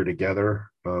make beer together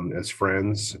as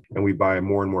friends, and we buy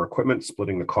more and more equipment,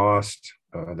 splitting the cost.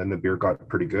 Then the beer got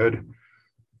pretty good.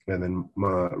 And then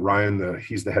Ryan,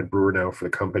 he's the head brewer now for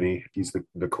the company. He's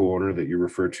the co-owner that you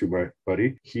referred to, my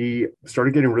buddy. He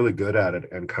started getting really good at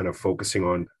it and kind of focusing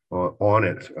on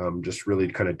it, just really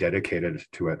kind of dedicated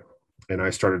to it. And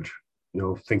I started,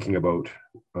 thinking about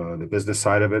the business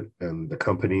side of it and the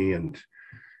company. And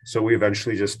so we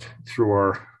eventually just threw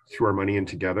our money in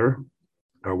together,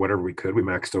 whatever we could. We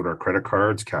maxed out our credit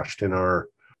cards, cashed in our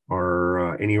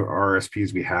any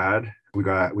RSPs we had. We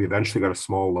eventually got a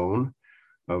small loan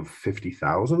of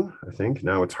 50,000, I think.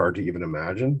 Now it's hard to even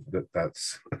imagine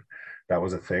that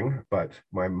was a thing. But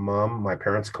my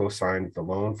parents co-signed the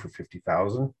loan for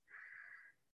 50,000.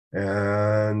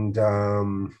 And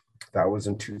that was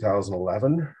in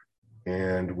 2011.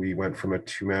 And we went from a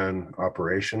 2-man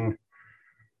operation,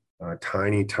 a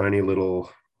tiny little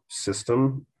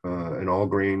system, an all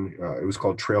grain. It was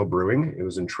called Trail Brewing. It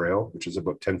was in Trail, which is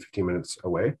about 10-15 minutes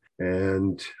away.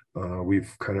 And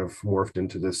we've kind of morphed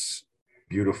into this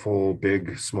beautiful,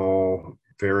 big, small,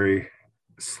 very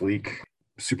sleek,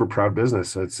 super proud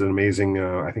business. It's an amazing,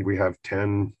 I think we have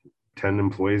 10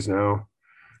 employees now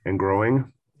and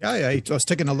growing. Yeah, I was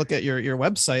taking a look at your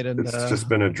website, and it's just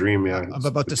been a dream. Yeah, I'm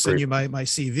about to send you my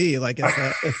CV. Like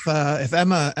if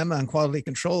Emma in quality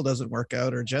control doesn't work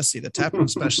out, or Jesse, the taproom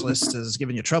specialist, is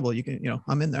giving you trouble, you can,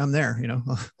 I'm in there.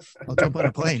 I'll jump on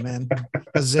a plane, man,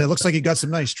 because it looks like you got some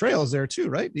nice trails there too,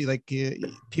 right?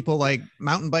 People like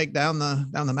mountain bike down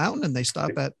the mountain, and they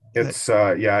stop at.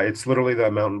 It's literally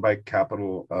the mountain bike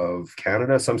capital of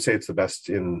Canada. Some say it's the best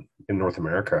in North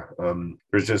America.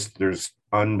 There's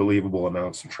unbelievable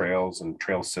amounts of trails and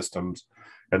trail systems,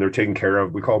 and they're taken care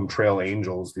of. We call them trail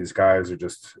angels. These guys are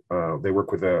just they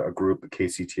work with a group, a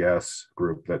KCTS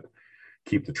group, that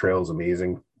keep the trails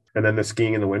amazing. And then the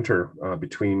skiing in the winter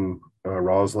between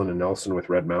Rosslyn and Nelson with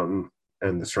Red Mountain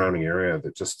and the surrounding area,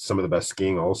 that just some of the best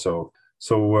skiing also.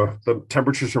 So the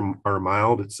temperatures are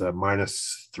mild. It's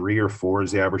 -3 or 4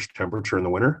 is the average temperature in the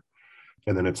winter.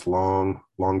 And then it's long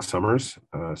summers.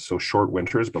 So short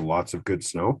winters, but lots of good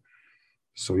snow.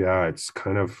 So yeah, it's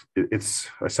kind of,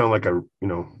 I sound like I'm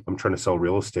trying to sell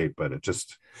real estate, but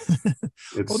it's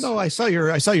well, no, I saw your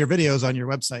videos on your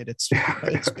website.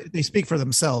 They speak for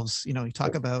themselves. You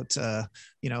talk about,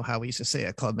 how we used to say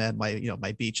at Club Med,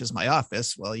 my beach is my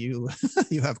office. Well, you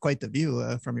have quite the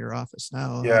view from your office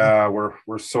now. Yeah,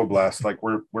 we're so blessed. Like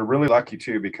we're really lucky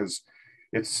too, because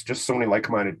it's just so many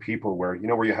like-minded people where,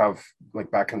 where you have, like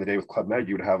back in the day with Club Med,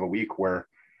 you would have a week where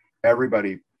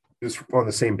everybody is on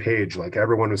the same page. Like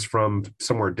everyone is from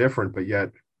somewhere different, but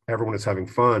yet everyone is having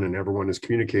fun and everyone is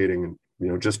communicating and,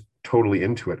 just totally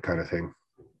into it kind of thing.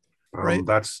 Right.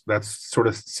 That's sort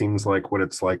of seems like what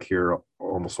it's like here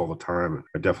almost all the time.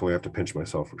 I definitely have to pinch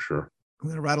myself for sure. I'm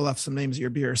going to rattle off some names of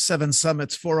your beers. Seven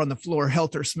Summits, Four on the Floor,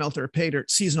 Helter Smelter, Pay Dirt,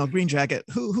 Seasonal, Green Jacket.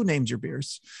 Who named your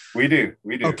beers? We do.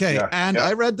 Okay. Yeah, And yeah.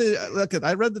 I read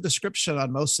the description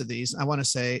on most of these. I want to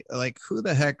say, like, who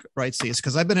the heck writes these?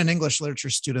 Because I've been an English literature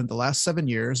student the last 7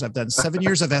 years. I've done 7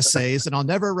 years of essays, and I'll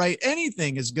never write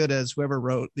anything as good as whoever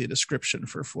wrote the description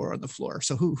for Four on the Floor.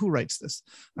 So who writes this?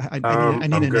 I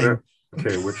need a name.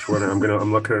 Okay, which one? I'm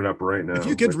looking it up right now. If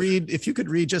you could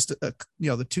read just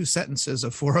the 2 sentences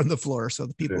of Four on the Floor, so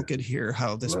the people could hear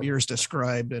how this beer is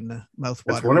described in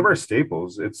mouthwater. It's one of our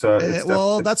staples. That's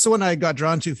the one I got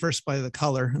drawn to first by the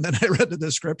color, and then I read the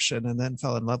description and then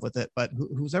fell in love with it. But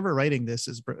who's ever writing this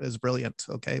is brilliant.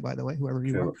 Okay, by the way, whoever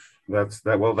you are.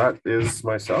 That is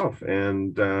myself.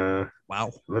 And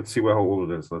wow. Let's see how old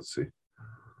it is. Let's see.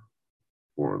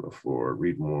 Four on the Floor.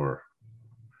 Read more.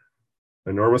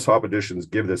 Enormous hop additions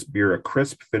give this beer a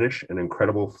crisp finish and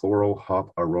incredible floral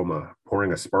hop aroma,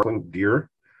 pouring a sparkling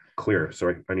clear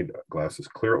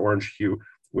orange hue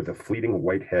with a fleeting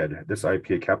white head. This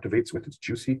IPA captivates with its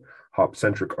juicy,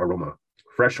 hop-centric aroma.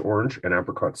 Fresh orange and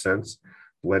apricot scents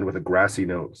blend with a grassy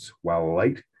notes, while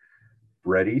light,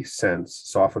 bready scents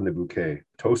soften the bouquet.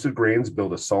 Toasted grains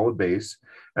build a solid base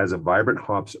as a vibrant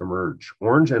hops emerge.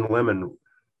 Orange and lemon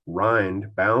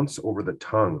rind bounce over the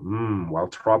tongue, while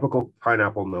tropical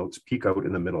pineapple notes peek out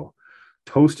in the middle.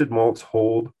 Toasted malts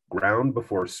hold ground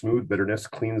before smooth bitterness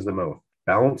cleans the mouth.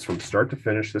 Balanced from start to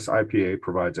finish, this IPA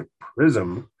provides a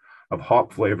prism of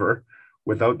hop flavor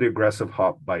without the aggressive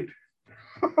hop bite.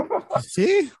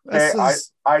 See?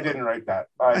 I didn't write that.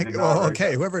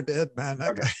 Whoever did, man,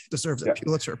 that guy deserves a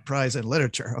Pulitzer Prize in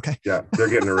literature. Okay. Yeah, they're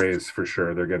getting a raise for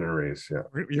sure. They're getting a raise. Yeah.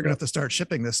 You're gonna have to start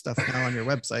shipping this stuff now on your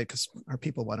website because our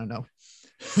people want to know.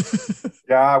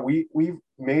 Yeah, we've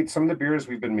made some of the beers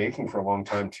we've been making for a long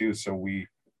time too. So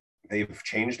they've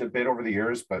changed a bit over the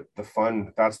years, but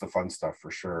that's the fun stuff for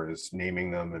sure, is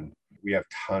naming them. And we have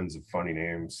tons of funny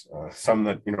names, some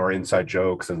that are inside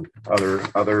jokes, and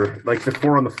other like the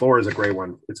Four on the Floor is a great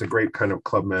one. It's a great kind of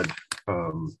Club Med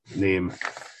name,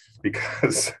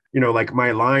 because like my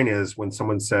line is when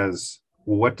someone says,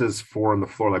 well, what does Four on the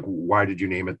Floor, like, why did you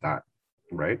name it that,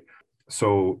 right?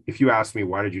 So if you ask me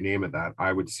why did you name it that,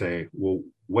 I would say, well,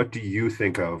 what do you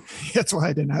think of? That's why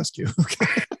I didn't ask you.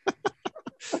 Okay.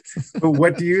 But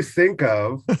what do you think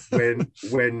of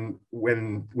when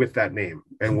with that name?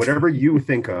 And whatever you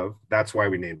think of, that's why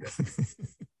we named it.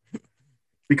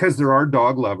 Because there are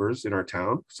dog lovers in our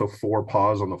town. So 4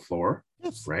 paws on the floor,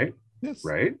 yes. Right? Yes.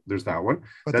 Right. There's that one.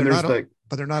 But then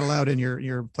but they're not allowed in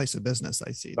your place of business,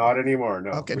 I see. Not anymore.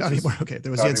 No. Okay, not anymore. Okay.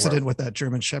 There was the incident with that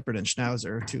German Shepherd and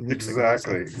Schnauzer 2 weeks ago.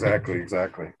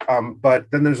 Exactly. But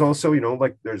then there's also,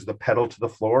 like there's the pedal to the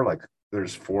floor, like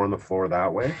there's 4 on the floor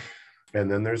that way. And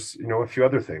then there's, a few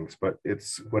other things, but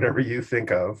it's whatever you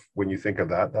think of when you think of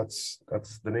that, that's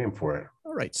the name for it.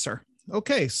 All right, sir.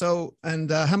 Okay. So, and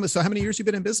how many years you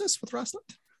been in business with Rossland?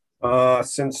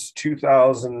 Since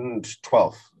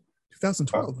 2012.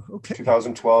 2012. Okay.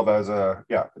 2012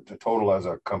 total as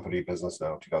a company business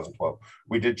now, 2012.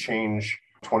 We did change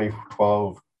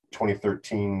 2012,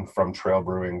 2013 from Trail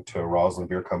Brewing to Rossland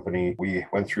Beer Company. We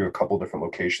went through a couple different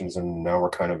locations, and now we're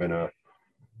kind of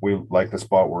we like the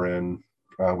spot we're in.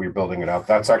 We're building it up.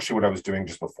 That's actually what I was doing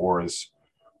just before,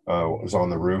 was on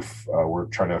the roof. We're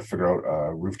trying to figure out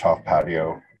a rooftop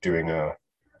patio, doing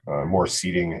more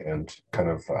seating and kind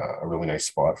of a really nice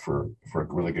spot for a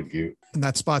really good view. And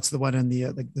that spot's the one in the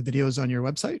videos on your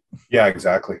website? Yeah,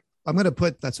 exactly. I'm going to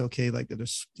put, that's okay, like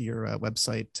your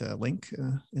website link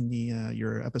in the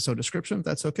your episode description, if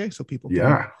that's okay, so people can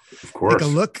of course take a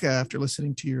look after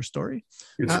listening to your story.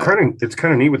 It's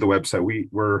kind of neat with the website.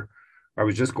 I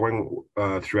was just going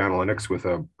through analytics with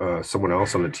someone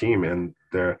else on the team, and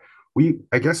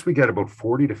I guess we get about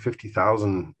 40 to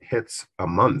 50,000 hits a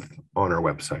month on our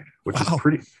website, which is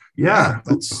pretty. Yeah,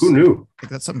 who knew? I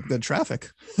think that's some good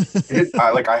traffic.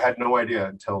 I had no idea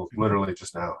until literally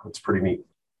just now. It's pretty neat.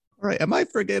 All right. Am I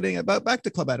forgetting back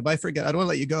to Club Med? I don't want to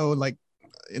let you go. Like,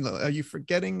 are you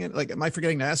forgetting it? Like, am I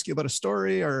forgetting to ask you about a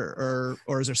story, or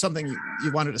is there something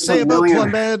you wanted to say about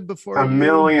Club Med before? A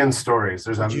million stories.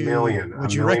 There's a million.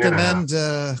 Would you recommend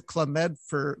Club Med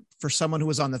for someone who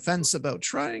was on the fence about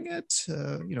trying it?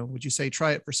 Would you say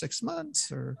try it for 6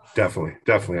 months or?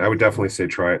 Definitely. I would definitely say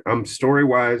try it. Story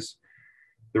wise,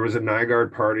 there was a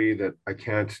Nygaard party that I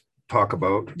can't talk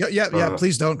about. Yeah.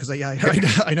 Please don't, because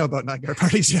I know about night guard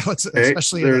parties. Yeah,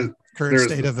 especially in the current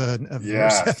state of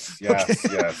yes.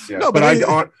 No,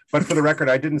 but for the record,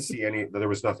 I didn't see any. There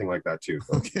was nothing like that too.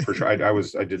 Okay. For sure, I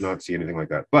did not see anything like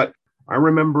that. But I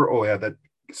remember. Oh yeah, that.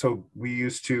 So we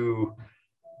used to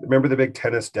remember the big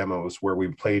tennis demos where we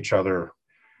play each other,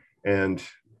 and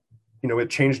it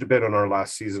changed a bit on our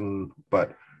last season.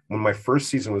 But when my first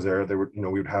season was there were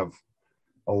we would have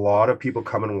a lot of people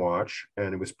come and watch,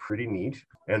 and it was pretty neat.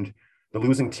 And the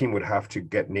losing team would have to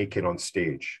get naked on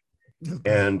stage.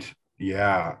 Okay. And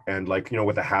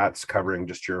with the hats covering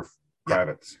just your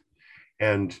privates.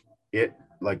 And it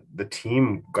the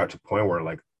team got to a point where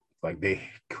like they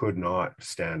could not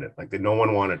stand it. No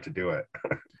one wanted to do it.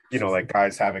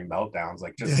 Guys having meltdowns,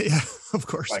 of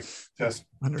course, just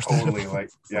totally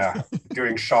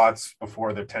doing shots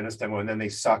before their tennis demo, and then they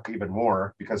suck even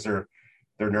more because they're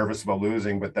nervous about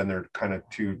losing, but then they're kind of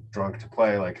too drunk to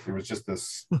play. It was just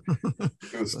this,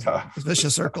 it was tough.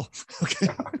 Vicious circle. Okay.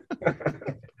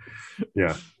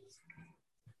 Yeah.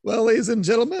 Well, ladies and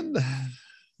gentlemen,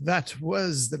 that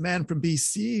was the man from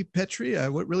BC, Petri. I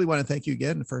would really want to thank you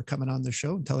again for coming on the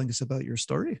show and telling us about your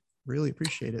story. Really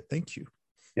appreciate it. Thank you.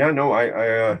 Yeah, no,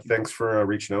 I thanks for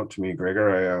reaching out to me,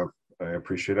 Gregor. I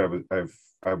appreciate it.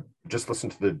 I've just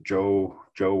listened to the Joe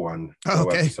one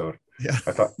episode. Yeah.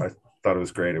 I thought it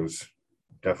was great. It was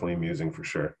definitely amusing for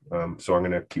sure. So I'm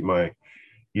going to keep my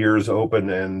ears open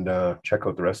and check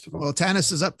out the rest of them. Well,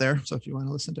 Tanis is up there, so if you want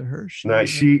to listen to her,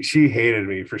 she hated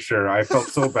me for sure. I felt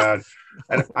so bad,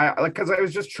 and because I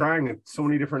was just trying so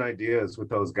many different ideas with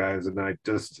those guys, and I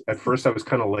just at first I was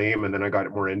kind of lame, and then I got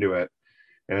more into it,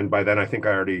 and by then I think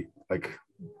I already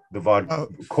the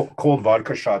cold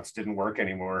vodka shots didn't work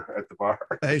anymore at the bar.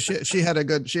 Hey, she had a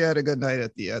good night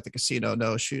at the casino.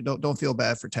 No, she don't feel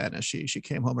bad for Tanis. She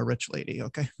came home a rich lady.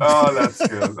 Okay. Oh, that's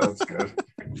good. That's good.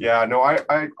 Yeah, no,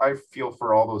 I feel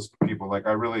for all those people.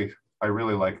 I really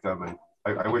like them, and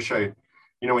I wish when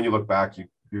you look back,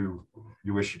 you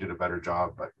wish you did a better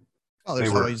job, but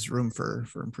there's always room for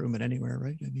improvement anywhere,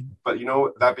 right? I mean, but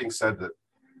that being said, that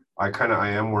I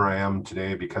am where I am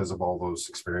today because of all those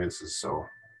experiences.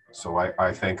 So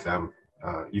I thank them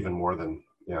even more than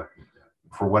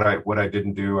for what I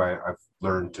didn't do. I've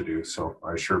learned to do. So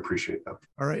I sure appreciate them.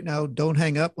 All right, now don't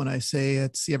hang up when I say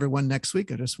see everyone next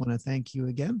week. I just want to thank you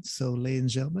again. So, ladies and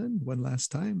gentlemen, one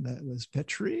last time, that was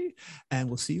Petri, and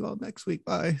we'll see you all next week.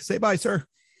 Bye. Say bye, sir.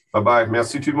 Bye bye.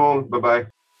 Merci tout le monde. Bye bye.